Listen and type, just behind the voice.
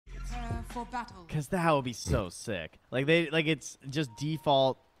for battle. Because that would be so sick. Like it's just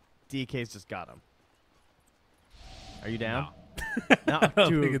default. DK's just got him. Are you down? No,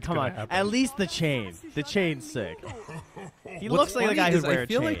 dude, come on. At least the chain. The chain's sick. He looks like the guy who'd wear a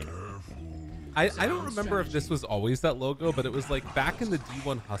chain. Like, I don't remember if this was always that logo, but it was like back in the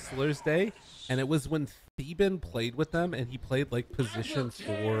D1 Hustlers day, and it was when Theban played with them, and he played like position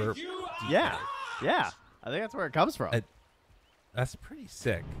 4. Yeah, yeah. I think that's where it comes from. That's pretty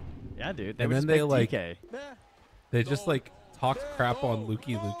sick. Yeah, dude. And then they like DK. they just like talked crap on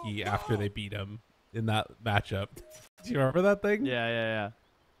Lukey after they beat him in that matchup. Do you remember that thing? Yeah.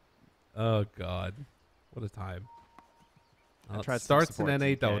 Oh god, what a time! It starts in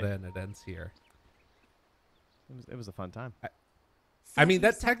NA Dota and it ends here. It was a fun time. I mean,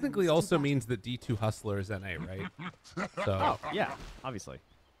 that technically also means that D2 Hustler is NA, right? So. Oh, yeah, obviously.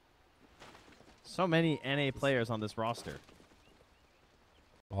 So many NA players on this roster.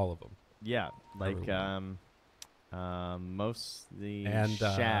 All of them. Yeah, like mostly and,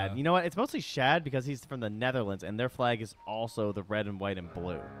 Shad. You know what? It's mostly Shad because he's from the Netherlands, and their flag is also the red and white and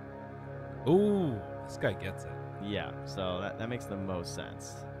blue. Ooh, this guy gets it. Yeah, so that makes the most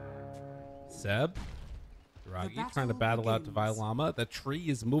sense. Seb, Draghi trying to battle out to Violama. The tree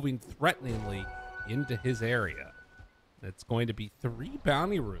is moving threateningly into his area. It's going to be 3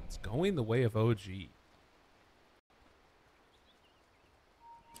 bounty runes going the way of OG.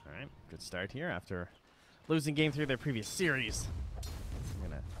 All right, good start here after losing game 3 of their previous series. I'm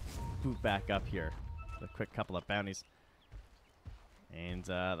going to boot back up here with a quick couple of bounties. And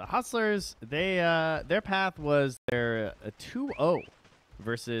the Hustlers, their path was their 2-0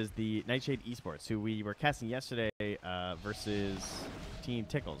 versus the Nightshade Esports, who we were casting yesterday versus Team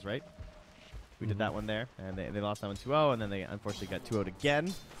Tickles, right? We did that one there, and they lost that one 2-0, and then they unfortunately got 2-0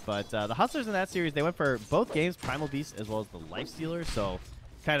 again. But the Hustlers in that series, they went for both games, Primal Beast as well as the Lifestealer, so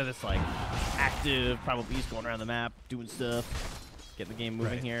kind of this like active Primal Beast going around the map, doing stuff, getting the game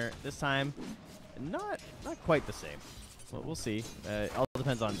moving here. This time, not quite the same. Well, we'll see. It all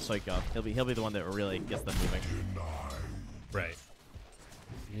depends on Soikov. He'll be the one that really gets them moving. Right.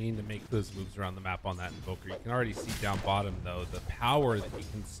 You need to make those moves around the map on that Invoker. You can already see down bottom, though, the power that he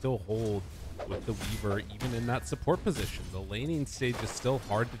can still hold with the Weaver, even in that support position. The laning stage is still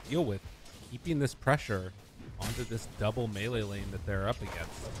hard to deal with, keeping this pressure onto this double melee lane that they're up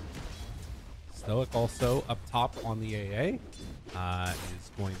against. Stoic also up top on the AA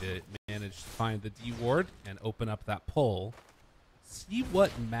is going to manage to find the D ward and open up that pull. See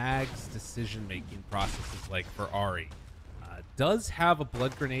what Mag's decision-making process is like for Ahri. Does have a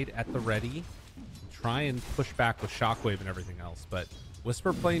blood grenade at the ready. Try and push back with Shockwave and everything else, but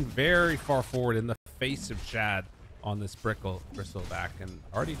Whisper playing very far forward in the face of Shad on this bristleback, and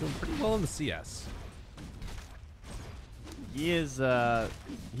already doing pretty well in the CS. He is he's the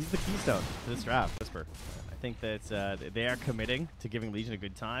keystone to this draft, Whisper. I think that they are committing to giving Legion a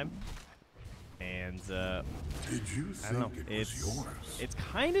good time, and I don't know. It's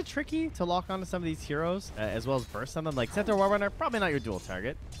kind of tricky to lock onto some of these heroes as well as burst on them. Like Centaur Warrunner, probably not your dual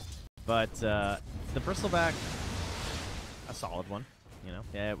target, but the bristleback, a solid one. You know,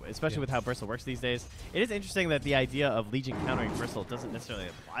 yeah, especially with how Bristle works these days. It is interesting that the idea of Legion countering Bristle doesn't necessarily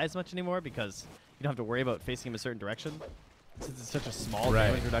apply as much anymore because you don't have to worry about facing him a certain direction. Since it's such a small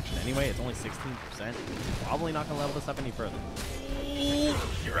damage reduction anyway, it's only 16%. Probably not going to level this up any further.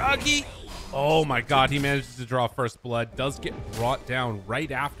 Hiragi! Oh my god, he manages to draw first blood. Does get brought down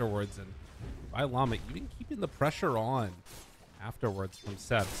right afterwards. And Violama even keeping the pressure on afterwards from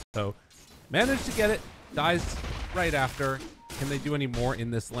Seb. So managed to get it. Dies right after. Can they do any more in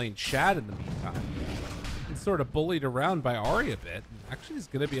this lane? Shad, in the meantime, and sort of bullied around by Ahri a bit. Actually is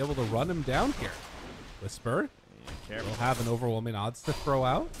going to be able to run him down here. Whisper will have an overwhelming odds to throw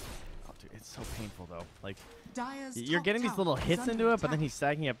out. Oh, dude, it's so painful, though. Like, you're getting these little hits into it, but then he's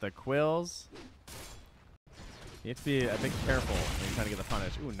stacking up the quills. You have to be a bit careful when you're trying to get the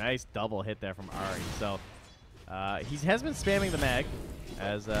punish. Ooh, nice double hit there from Ahri. So he has been spamming the mag,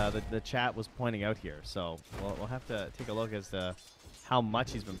 as the chat was pointing out here. So we'll have to take a look as to how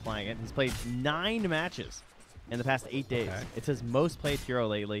much he's been playing it. He's played 9 matches in the past 8 days. Okay. It's his most played hero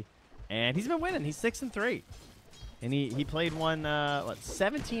lately, and he's been winning. He's 6-3. And he played one,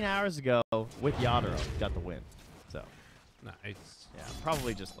 17 hours ago with Yadro. Got the win. So nice. Yeah,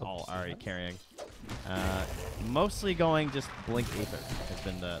 probably just all Ahri carrying. Mostly going just Blink Aether has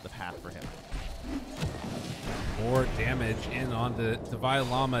been the path for him. More damage in on the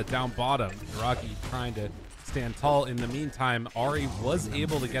Violama down bottom. Hiragi trying to stand tall. In the meantime, Ahri was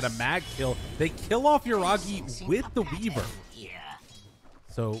able to get a mag kill. They kill off Hiragi with the Weaver.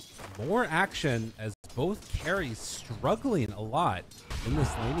 So more action as both carries struggling a lot. in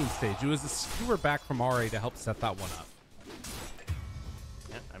this laning stage. It was a skewer back from Ari to help set that one up.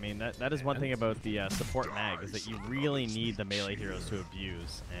 Yeah, I mean, that is one thing about the support mag, is that you really need the melee heroes to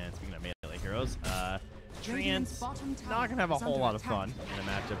abuse. And speaking of melee heroes, Treant's not going to have a whole lot of fun in a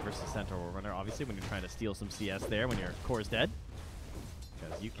matchup versus Centaur Runner, obviously, when you're trying to steal some CS there when your core's dead.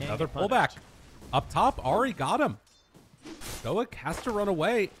 Because you can't. Another pullback. Up top, Ari got him. Stoic has to run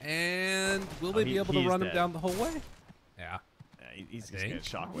away, and will they be able to run him down the whole way? Yeah. He's just getting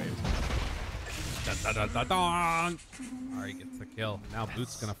shockwave. Ari gets the kill. Now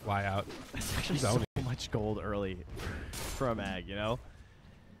Boot's going to fly out. That's actually so much gold early from Ag, you know?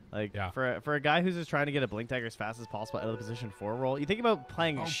 Like, for a guy who's just trying to get a Blink Dagger as fast as possible out of the position 4 role, you think about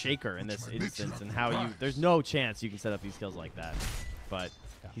playing Shaker in this instance and how there's no chance you can set up these kills like that. But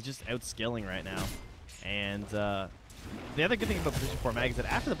he's just outskilling right now. And the other good thing about position 4 mag is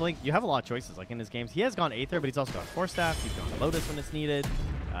that after the Blink, you have a lot of choices. Like in his games, he has gone Aether, but he's also gone Force Staff. He's gone Lotus when it's needed.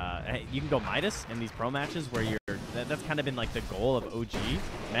 You can go Midas in these pro matches where that's kind of been like the goal of OG.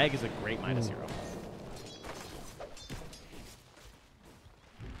 Mag is a great Midas hero.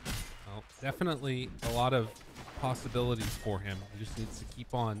 Well, definitely a lot of possibilities for him. He just needs to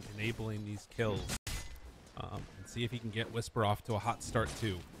keep on enabling these kills and see if he can get Whisper off to a hot start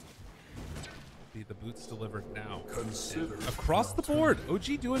too. See the boots delivered now. Across the board,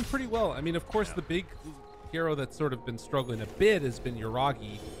 OG doing pretty well. I mean, of course, the big hero that's sort of been struggling a bit has been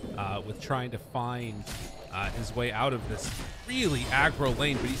Yuragi with trying to find his way out of this really aggro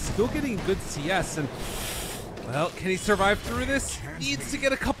lane, but he's still getting good CS. And, well, can he survive through this? Needs to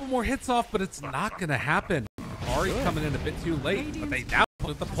get a couple more hits off, but it's not going to happen. Ari coming in a bit too late, but they now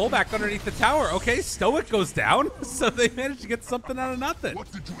put the pullback underneath the tower. Okay, Stoic goes down, so they managed to get something out of nothing.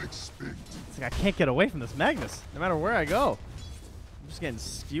 What did you expect? It's like I can't get away from this Magnus, no matter where I go. I'm just getting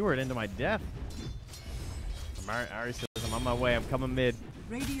skewered into my death. Ari says, I'm on my way. I'm coming mid.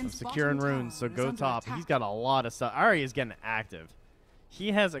 I'm securing runes, so go top. He's got a lot of stuff. Ari is getting active.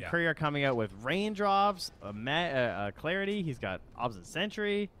 He has a courier coming out with raindrops, a clarity. He's got opposite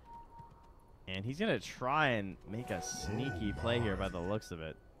sentry. And he's going to try and make a sneaky play here by the looks of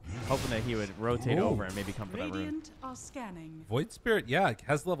it. Hoping that he would rotate over and maybe come for that rune. Void Spirit, yeah,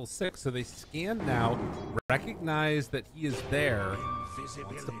 has level 6, so they scan now, recognize that he is there,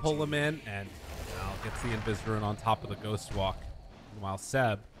 wants to pull him in, and now gets the Invis rune on top of the Ghost Walk. Meanwhile,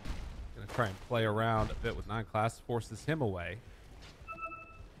 Seb going to try and play around a bit with 9 class, forces him away.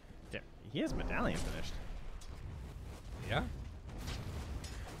 Yeah, he has Medallion finished. Yeah.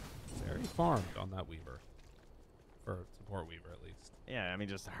 Very farmed on that Weaver. For support Weaver, at least. Yeah, I mean,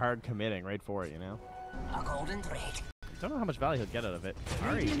 just hard committing right for it, you know? A golden thread. Don't know how much value he'll get out of it.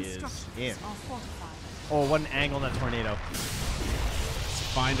 Ari is in. Oh, what an angle on that tornado.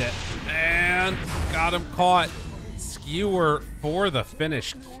 Find it. And got him caught. Skewer for the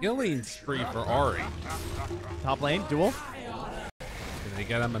finish. Killing spree for Ari. Top lane, duel. Did they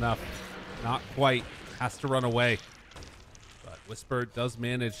get him enough? Not quite. Has to run away. But Whisper does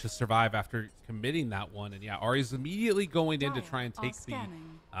manage to survive after committing that one. And yeah, Ari's immediately going in to try and take the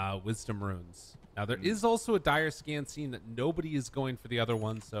Wisdom runes. Now, there is also a dire scan scene that nobody is going for the other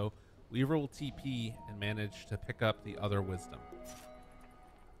one. So Weaver will TP and manage to pick up the other Wisdom.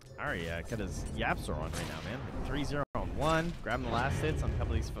 Ari got his Yapsor on right now, man. 3-0 on 1, grabbing the last hits on a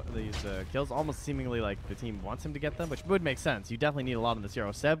couple of these kills, almost seemingly like the team wants him to get them, which would make sense. You definitely need a lot on this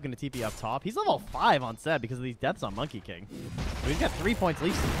hero. Seb going to TP up top. He's level 5 on Seb because of these deaths on Monkey King. So he's got 3 points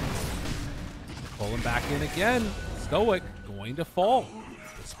least. Pulling back in again. Stoic going to fall.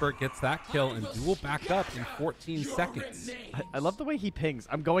 Whisper gets that kill and duel back up in 14 seconds. I love the way he pings.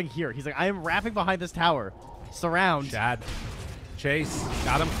 I'm going here. He's like, I am wrapping behind this tower. Surround. Chad. Chase.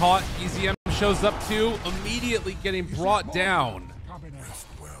 Got him caught. EZM shows up too. Immediately getting brought down.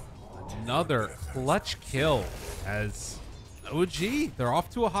 Another clutch kill as OG. They're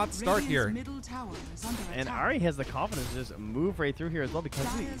off to a hot start here. And Ari has the confidence to just move right through here as well because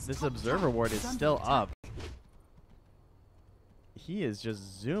this Observer Ward is still up. He is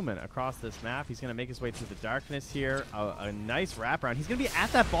just zooming across this map. He's going to make his way through the darkness here. A nice wraparound. He's going to be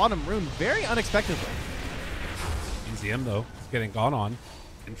at that bottom rune very unexpectedly. EZM, though, is getting gone on.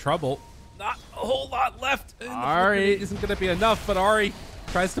 In trouble. Not a whole lot left. Ari isn't going to be enough, but Ari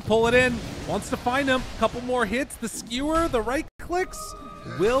tries to pull it in. Wants to find him. Couple more hits. The skewer, the right clicks,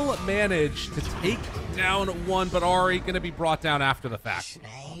 will manage to take down one, but Ari going to be brought down after the fact.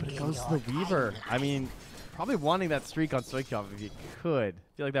 But it goes to the Weaver. I mean, probably wanting that streak on Stoikov if you could.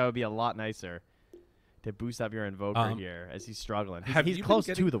 I feel like that would be a lot nicer to boost up your Invoker here as he's struggling. He's close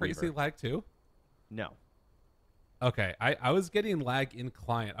to the crazy Weaver. lag too? No. Okay, I was getting lag in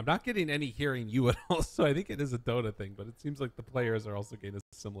client. I'm not getting any hearing you at all, so I think it is a Dota thing, but it seems like the players are also getting a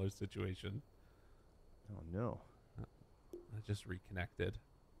similar situation. Oh, no. I just reconnected.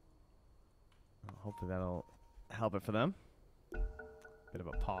 Well, hopefully that'll help it for them. Bit of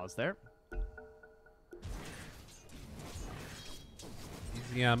a pause there.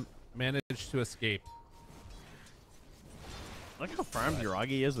 EZM managed to escape. Look how farmed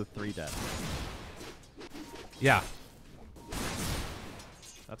Yuragi is with 3 deaths. Yeah.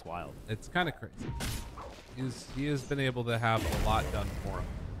 That's wild. It's kind of crazy. He has been able to have a lot done for him.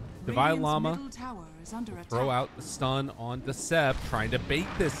 Divine Llama will throw out the stun on the Seb, trying to bait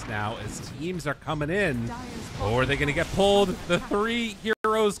this now as teams are coming in. Or are they going to get pulled? The 3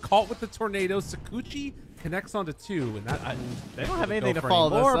 heroes caught with the tornado. Sakuchi connects onto 2, and that they don't have anything to follow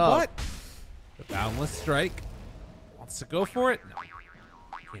this up. But the Boundless Strike wants to go for it. No,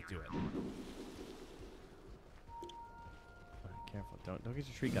 can't do it. Careful, don't get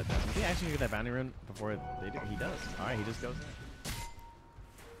your tree cut down. Did he actually get that bounty rune before they do? He does. All right, he just goes in.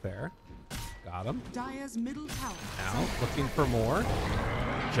 Fair. Got him. Dire's middle tower. Now looking for more.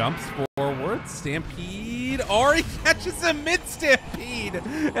 Jumps forward. Stampede. Ori catches him mid-stampede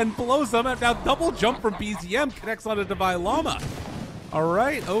and blows him. Now double jump from BZM connects onto Divine Llama. All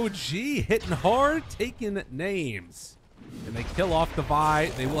right, OG hitting hard, taking names. And they kill off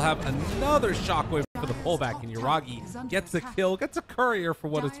Divine. They will have another shockwave for the pullback, and Yuragi gets a kill, gets a courier for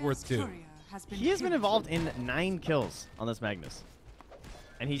what it's worth too. He has been involved in 9 kills on this Magnus.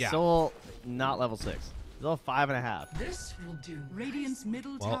 And he's Yeah. still not level 6. He's level 5.5. This will do. Radiant's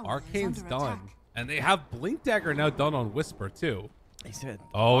middle Well, tower Arcane's is under done. attack. And they have Blink Dagger now done on Whisper too. He's doing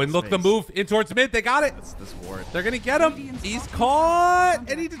Oh, and look, the move in towards mid. They got it. That's this ward. They're going to get him. He's caught.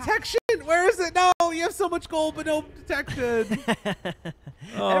 Any detection? Where is it? No, you have so much gold, but no detection.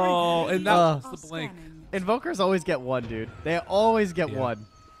 Oh, and that was the blink. Invokers always get 1, dude. They always get 1.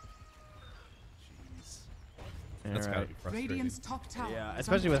 Jeez. That's gotta be frustrating. Radiant's top tower. Yeah, is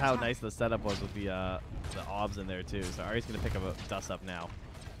especially under with how attack. nice the setup was with the obs in there too. So Ari's gonna pick up a dust up now.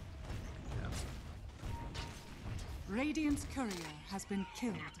 Radiant's courier has been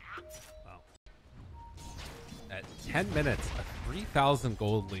killed. Wow. At 10 minutes, a 3,000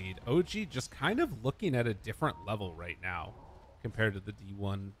 gold lead. OG just kind of looking at a different level right now compared to the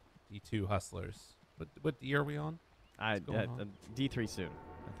D1, D2 hustlers. What D are we on? going on? D3 soon,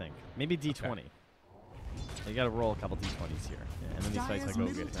 I think. Maybe D20. Okay. You gotta roll a couple D20s here, and then these fights Dire's go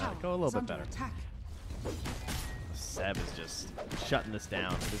middle good. tower Go a little is bit under better. attack. Seb is just shutting this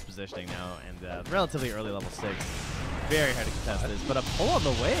down with his positioning now, and relatively early level 6. Very hard to contest this, but a pull on the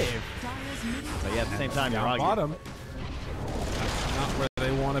wave. Dire's middle But yeah, at the same time, Down Yuragi. bottom. That's not where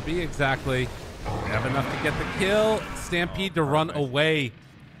they want to be exactly. They have enough to get the kill. Stampede to run away.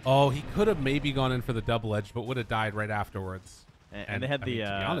 Oh, he could have maybe gone in for the double edge, but would have died right afterwards. And they had I the. mean,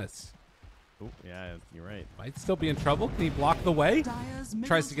 to be honest, Oh, yeah, you're right. might still be in trouble. Can he block the way? Dire's middle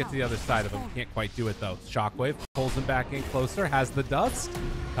Tries to get to the tower other side of him. Can't quite do it though. Shockwave pulls him back in closer. Has the dust.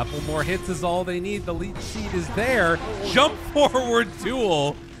 Couple more hits is all they need. The lead seed is there. Jump forward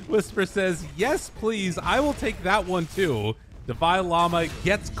duel. Whisper says, yes, please. I will take that one too. Divine Llama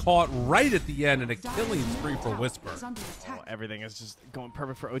gets caught right at the end, and a killing spree for Whisper. is under attack. Oh, everything is just going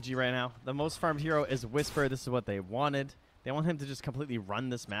perfect for OG right now. The most farmed hero is Whisper. This is what they wanted. They want him to just completely run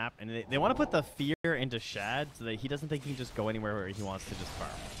this map, and they want to put the fear into Shad so that he doesn't think he can just go anywhere where he wants to just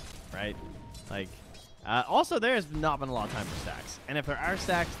farm, right? Like, also there has not been a lot of time for stacks, and if there are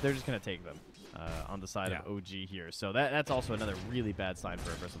stacks, they're just gonna take them on the side of OG here. So that's also another really bad sign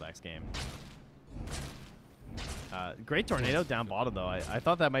for a Bristleback's game. Great tornado down bottom though. I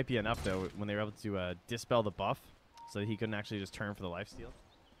thought that might be enough though when they were able to dispel the buff, so that he couldn't actually just turn for the lifesteal.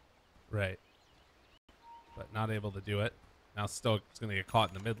 Right. But not able to do it. Now Stoke is going to get caught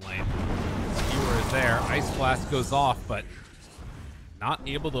in the mid lane. Skewer is there. Ice Blast goes off, but not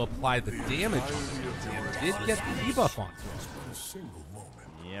able to apply the damage. And did get the debuff onto him.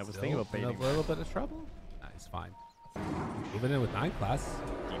 Yeah, I was thinking about In baiting. a little bit of trouble. Nice, fine. Moving in with 9 class.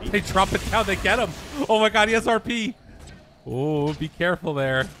 They drop it down. They get him. Oh my god, he has RP. Oh, be careful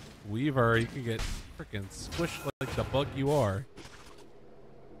there. Weaver, you can get freaking squished like the bug you are.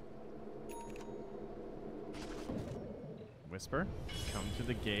 Whisper, come to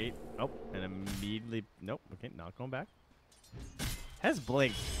the gate. Oh, and immediately, nope, okay, not going back. Has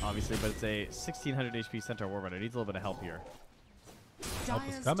Blink, obviously, but it's a 1600 HP Centaur Warbunner. Needs a little bit of help here. Help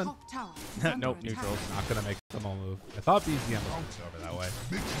is Dire's coming. top tower is under Nope, attack. neutral. Not going to make them all move. I thought BZM was going to go over that way.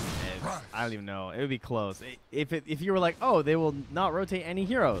 And I don't even know. It would be close. If you were like, oh, they will not rotate any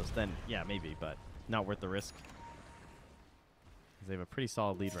heroes, then yeah, maybe, but not worth the risk. Because they have a pretty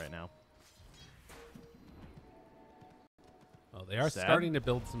solid lead right now. Oh, they are Sad. starting to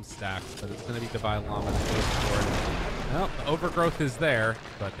build some stacks, but it's going to be Divine Llama that goes for it. Well, the overgrowth is there,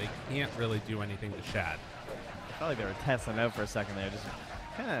 but they can't really do anything to Shad. I felt like they were testing out for a second there, just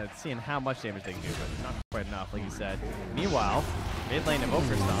kind of seeing how much damage they can do, but not quite enough, like you said. Meanwhile, mid lane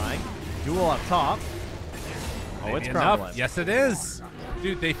Invoker's dying. Duel up top. Oh, it's crumbling. Yes, it is.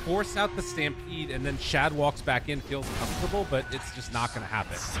 Dude, they force out the Stampede, and then Shad walks back in, feels comfortable, but it's just not going to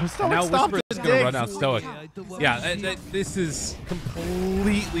happen. So And now stopped Whisper his is going to run digs. out Stoic. Yeah, this is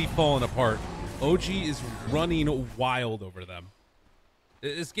completely falling apart. OG is running wild over them.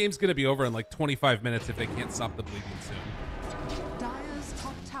 This game's going to be over in like 25 minutes if they can't stop the bleeding soon. Dire's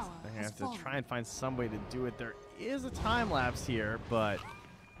top tower They has have to fallen. try and find some way to do it. There is a time lapse here, but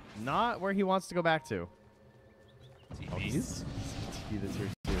not where he wants to go back to. Oh, he's the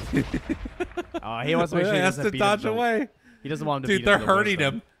tier 2. Oh, he wants to make sure he has doesn't to beat dodge him. away. He doesn't want him to Dude, beat they're him. to the hurting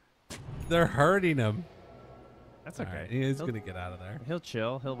wisdom. him. They're hurting him. That's All okay. right, he is He'll- going to get out of there. He'll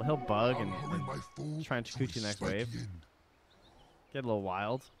chill. He'll bug and try and Chikuchi next wave. Get a little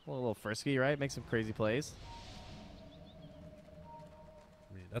wild, a little frisky, right? Make some crazy plays.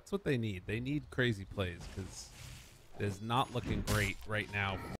 I mean, that's what they need. They need crazy plays because it is not looking great right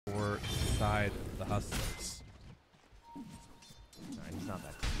now for the side of the Hustlers. All right, he's not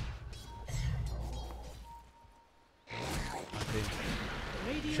that. I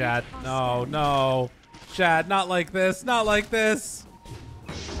think Shad, no. Shad, not like this, not like this.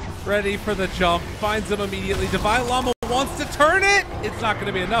 Ready for the jump, finds him immediately. Divine Llama wants to turn it. It's not going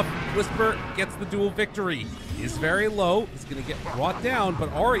to be enough. Whisper gets the duel victory. He's very low. He's going to get brought down, but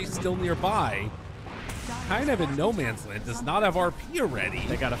Ari's still nearby. Kind of in no man's land. Does not have RP already.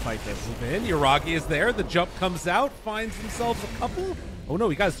 They gotta fight this. Move in. Yuragi is there. The jump comes out. Finds themselves a couple. Oh no,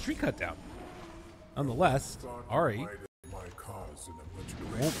 he got his tree cut down. Nonetheless, Ari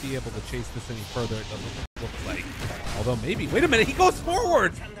won't be able to chase this any further, it doesn't look like. Although maybe. Wait a minute, he goes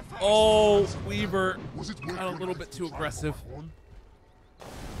forward! Oh, Weaver got a little bit too aggressive.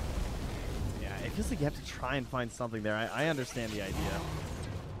 Yeah, it feels like you have to try and find something there. I understand the idea.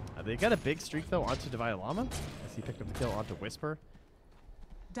 They got a big streak, though, onto Divine Llama, as he picked up the kill onto Whisper.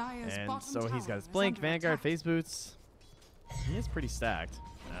 Dire's And bottom so he's got tower his is Blink, under Vanguard, attack. Phase Boots. He is pretty stacked.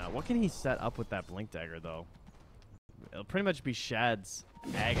 What can he set up with that Blink Dagger, though? It'll pretty much be Shad's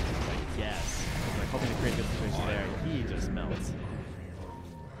Agony, I guess. Like, hoping to create a good situation there. He just melts.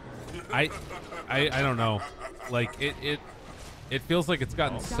 I don't know. Like it feels like it's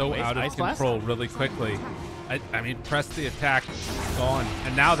gotten so out of Ice Blast? control really quickly. I mean, press the attack, gone,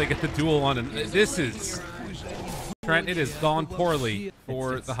 and now they get the duel on, and this is Trent. It has gone poorly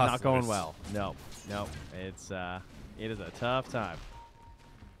for It's the Hustlers. not going well. No. It's it is a tough time.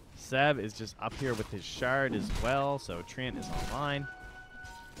 Seb is just up here with his shard as well, so Trent is online.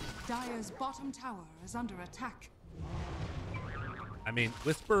 Dire's bottom tower is under attack. I mean,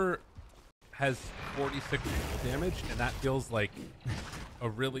 Whisper has 46 damage, and that feels like a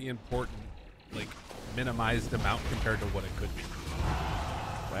really important, like, minimized amount compared to what it could be.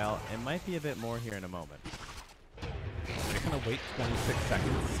 Well, it might be a bit more here in a moment. They're gonna wait 26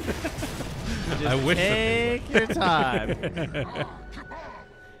 seconds. Just I wish that they take would. your time.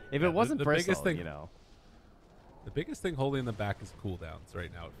 If it wasn't the Bristle, biggest thing- you know. The biggest thing holding them back is cooldowns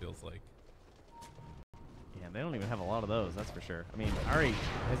right now, it feels like. Yeah, they don't even have a lot of those, that's for sure. I mean, Ari,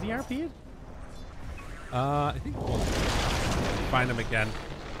 has he RP'd? I think we'll find him again.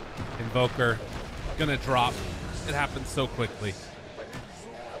 Invoker, gonna drop. It happens so quickly.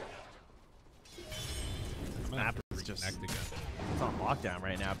 This map is just Reconnect again. it's on lockdown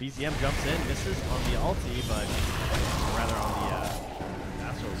right now. BZM jumps in, misses on the ulti, but rather on the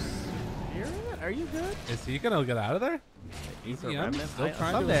Astral Spirit? Are you good? Is he gonna get out of there? Ether BZM Remnant? still trying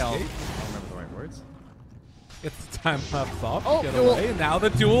to someday I'll escape? remember the right words. Gets the time lapse off. Oh, get duel. away, and now the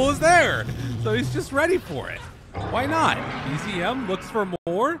duel is there. So he's just ready for it. Why not? BZM looks for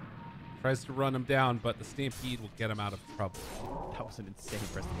more. Tries to run him down, but the Stampede will get him out of trouble. That was an insane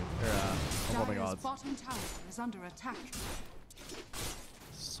press performing Dire's odds. bottom tower is under attack.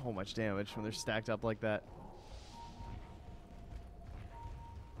 So much damage when they're stacked up like that.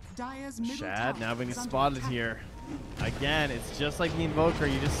 Dire's middle Shad tower now being is under spotted attack. here. Again, it's just like the Invoker.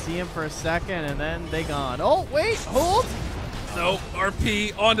 You just see him for a second and then they gone. Oh, wait, hold. Nope,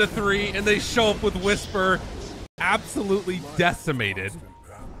 RP onto 3, and they show up with Whisper. Absolutely decimated.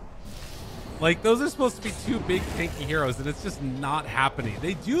 Like, those are supposed to be two big tanky heroes, and it's just not happening.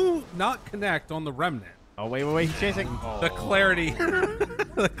 They do not connect on the Remnant. Oh, wait, he's chasing. The clarity,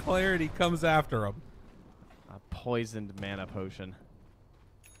 the clarity comes after him. A poisoned mana potion.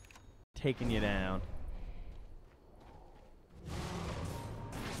 Taking you down.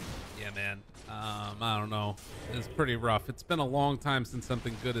 Yeah, man. I don't know. It's pretty rough. It's been a long time since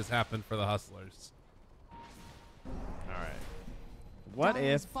something good has happened for the Hustlers. All right. What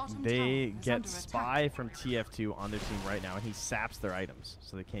if they get Spy from TF2 on their team right now and he saps their items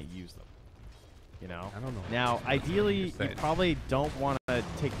so they can't use them? You know? I don't know. Now, ideally, you probably don't want to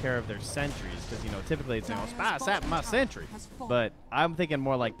take care of their sentries because, you know, typically it's, you know, Spy sap my sentry. But I'm thinking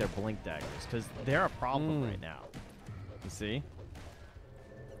more like their blink daggers because they're a problem right now. You see?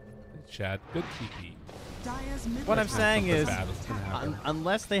 Chad, good TP. What I'm saying is,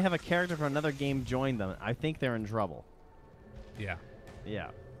 unless they have a character from another game join them, I think they're in trouble. Yeah. Yeah.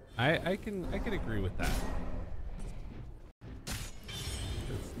 I can agree with that.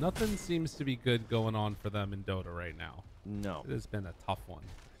 Nothing seems to be good going on for them in Dota right now. No. It has been a tough one.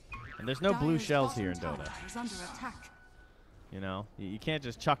 And there's no blue shells here in Dota. You know, you can't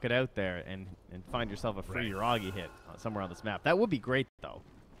just chuck it out there and find yourself a free Uragi hit somewhere on this map. That would be great, though.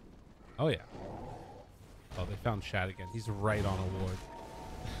 Oh, yeah. Oh, they found Shad again. He's right on a ward.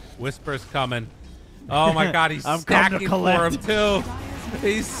 Whisper's coming. Oh, my God. He's stacking for him, too.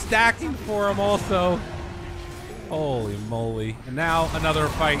 He's stacking for him also. Holy moly. And now another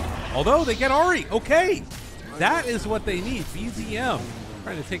fight. Although they get Ari. Okay. That is what they need. BZM.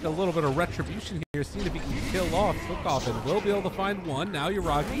 Trying to take a little bit of retribution here. Seeing if he can kill off Cookhoff. Will be able to find one. Now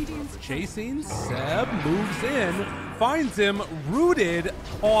Uragi chasing. Seb moves in. Finds him. Rooted.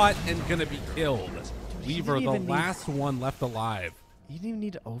 Caught. And going to be killed. Weaver, the last one left alive. You didn't even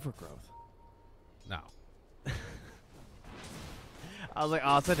need overgrowth. No. I was like,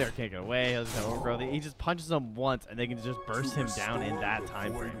 oh, Sender can't get away. He'll just have overgrowth. He just punches him once, and they can just burst him down in that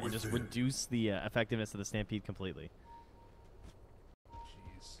time frame and just reduce the effectiveness of the Stampede completely.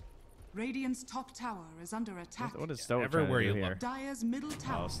 Jeez. Radiant's top tower is under attack. What is Stoic everywhere you here? look? Dire's middle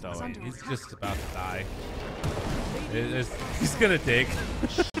tower is under He's attack. just about to die. He's gonna dig.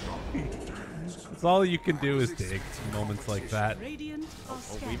 That's all you can do is dig in moments like that.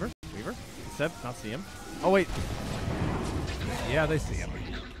 Oh, Weaver? Seb, not see him. Oh, wait. Yeah, they see him.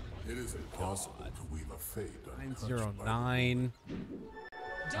 It is impossible to weave a fate. 909.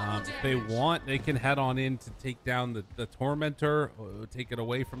 If they want, they can head on in to take down the Tormentor, or take it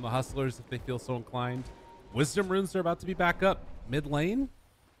away from the Hustlers if they feel so inclined. Wisdom runes are about to be back up. Mid lane.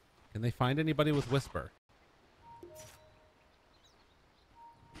 Can they find anybody with Whisper?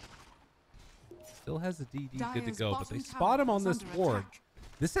 Still has a DD good to go, but they spot him on this ward.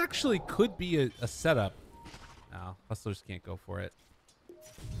 This actually could be a setup. No, Hustlers can't go for it. Do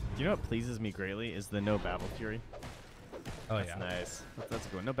you know what pleases me greatly is the no Battle Fury. Oh, that's yeah. Nice. That's a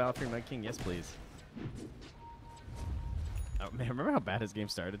good one. No Battle Fury, Night King. Yes, please. Oh, man, remember how bad his game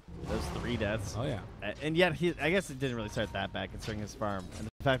started? Those 3 deaths. Oh, yeah. And yet, I guess it didn't really start that bad considering his farm. And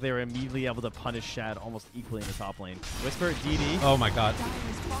the fact they were immediately able to punish Shad almost equally in the top lane. Whisper, DD. Oh, my God.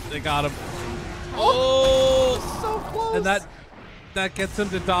 They got him. Oh! So close! And that gets him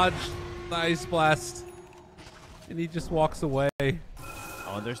to dodge the Ice Blast. And he just walks away.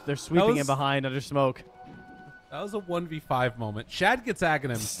 Oh, they're sweeping him behind under smoke. That was a 1v5 moment. Shad gets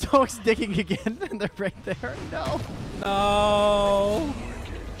Aghanim. Stoke's digging again, and they're right there. No. No.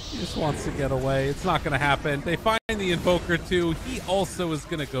 He just wants to get away. It's not going to happen. They find the Invoker, too. He also is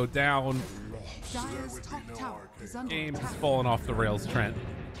going to go down. Dire's top tower is under Game has attack. fallen off the rails, Trent.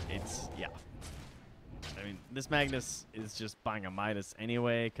 Yeah. I mean, this Magnus is just buying a Midas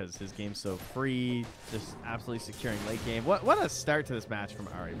anyway because his game's so free, just absolutely securing late game. What a start to this match from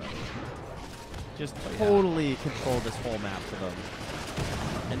Ari, by the way. Just totally controlled this whole map for them.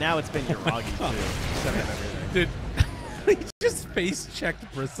 And now it's been Uragi, too. Setting up everything. Dude, he just face-checked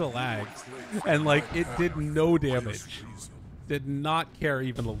Bristleaxe, and, like, it did no damage. Did not care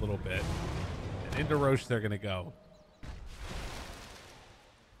even a little bit. And into Roche they're going to go.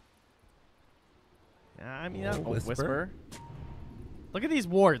 I mean, Whisper. Look at these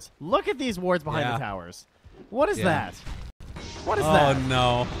wards. Look at these wards behind the towers. What is that? What is that? Oh,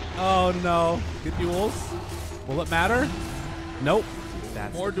 no. Oh, no. Good duels. Will it matter? Nope.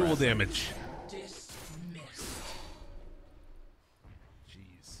 That's more duel impressive. damage. Jeez.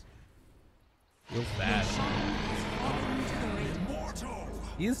 Feels bad.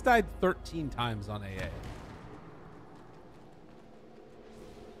 He has died 13 times on AA.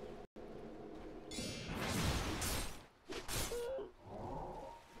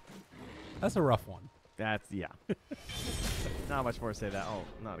 That's a rough one. That's, yeah. Not much more to say that. Oh,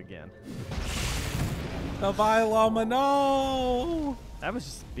 not again. The Vilama, no! That was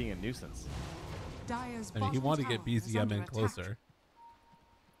just being a nuisance. Dire's I mean, he bottom wanted to get tower is BZM under in attack. closer.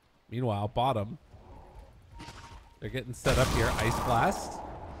 Meanwhile, bottom. They're getting set up here. Ice Blast.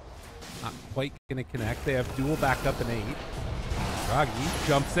 Not quite going to connect. They have dual backup and 8. Ragi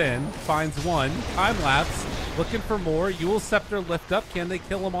jumps in, finds one, time lapse, looking for more. Yule Scepter lift up. Can they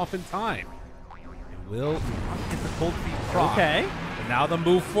kill him off in time? They will not get the cold feet proc. Okay. And now the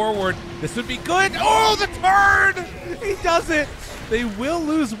move forward. This would be good. Oh, the turn! He does it. They will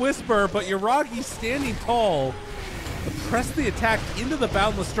lose Whisper, but Yuragi's standing tall. Press the attack into the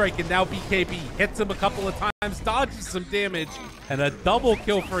Boundless Strike, and now BKB hits him a couple of times, dodges some damage, and a double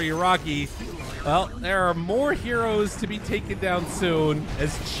kill for Yuragi. Well, there are more heroes to be taken down soon.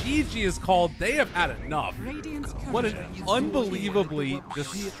 As Chi-Ji is called, they have had enough. Radiant's What an courier is unbelievably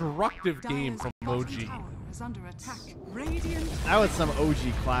destructive game Dire's from bottom OG. tower is under attack. Radiant That was some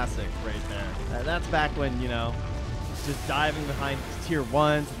OG classic right there. That's back when, you know, just diving behind tier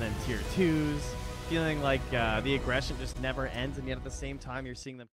 1s and then tier 2s. Feeling like the aggression just never ends, and yet at the same time you're seeing them